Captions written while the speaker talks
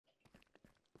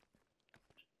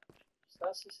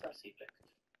Stasi effekt.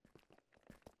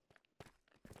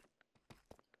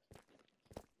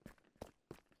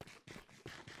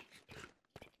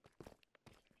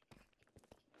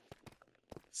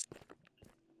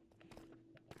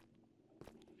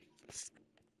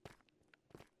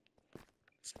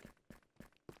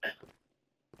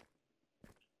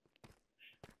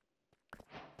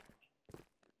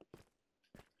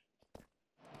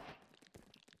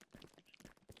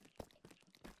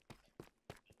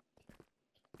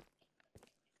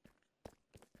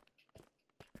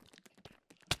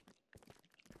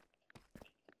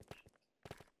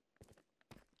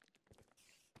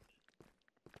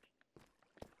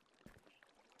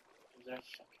 There's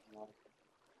fucking water.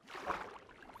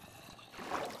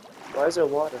 Why is there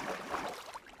water?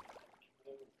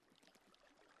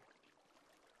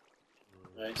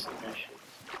 Nice mission.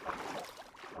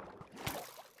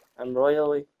 I'm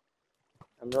royally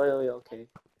okay.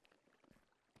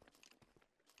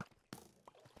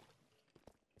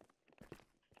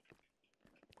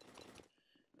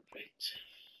 Great.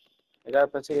 I got a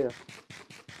potato.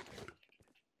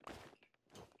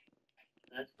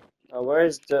 Huh? Where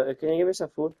is the? Can you give me some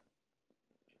food?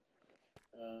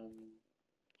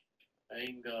 I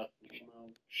ain't got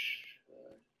much.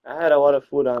 I had a lot of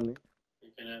food on me.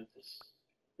 You can have this.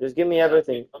 Just give me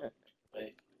everything.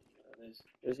 Wait, this.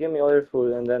 Just give me all your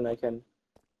food, and then I can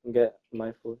get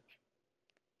my food.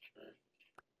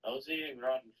 I was eating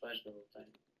rotten flesh the whole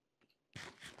time.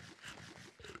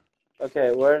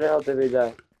 Okay, where the hell did we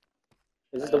die?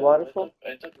 Is this the waterfall?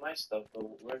 I took my stuff, but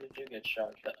where did you get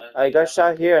shot? I got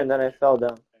shot here, and then I fell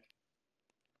down.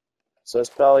 So it's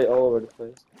probably all over the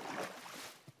place.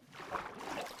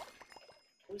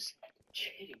 Who's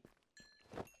cheating?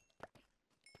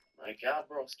 My god,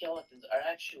 bro, skeletons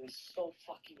are actually so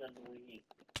fucking annoying.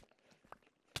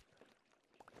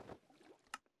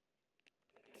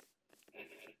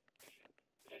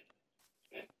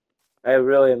 I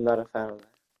really am not a fan of that.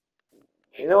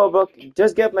 You know what, bro?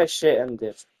 Just get my shit and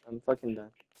dip. I'm fucking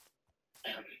done.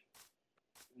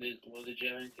 Did you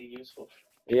have anything useful?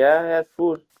 Yeah, I had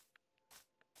food.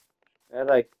 I had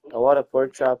like a lot of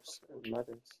pork chops and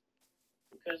muttons.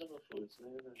 Who cares about food? It's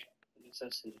not even a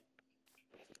necessity.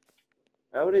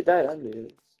 I already died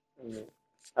hungry.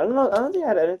 I don't know. I don't think I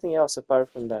had anything else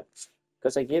apart from that.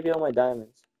 Because I gave you all my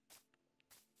diamonds.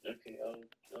 Okay,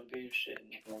 I'll get your shit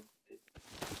and you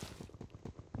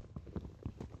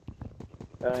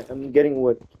Alright, I'm getting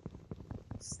wood.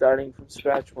 Starting from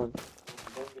scratch one.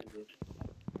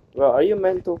 Bro, are you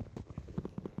mental?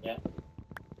 Yeah.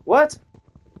 What?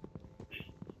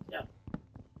 Yeah.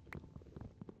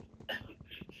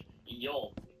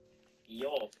 Yo.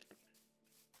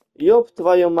 Ёб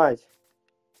твою мать.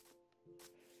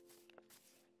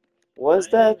 What's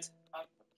that?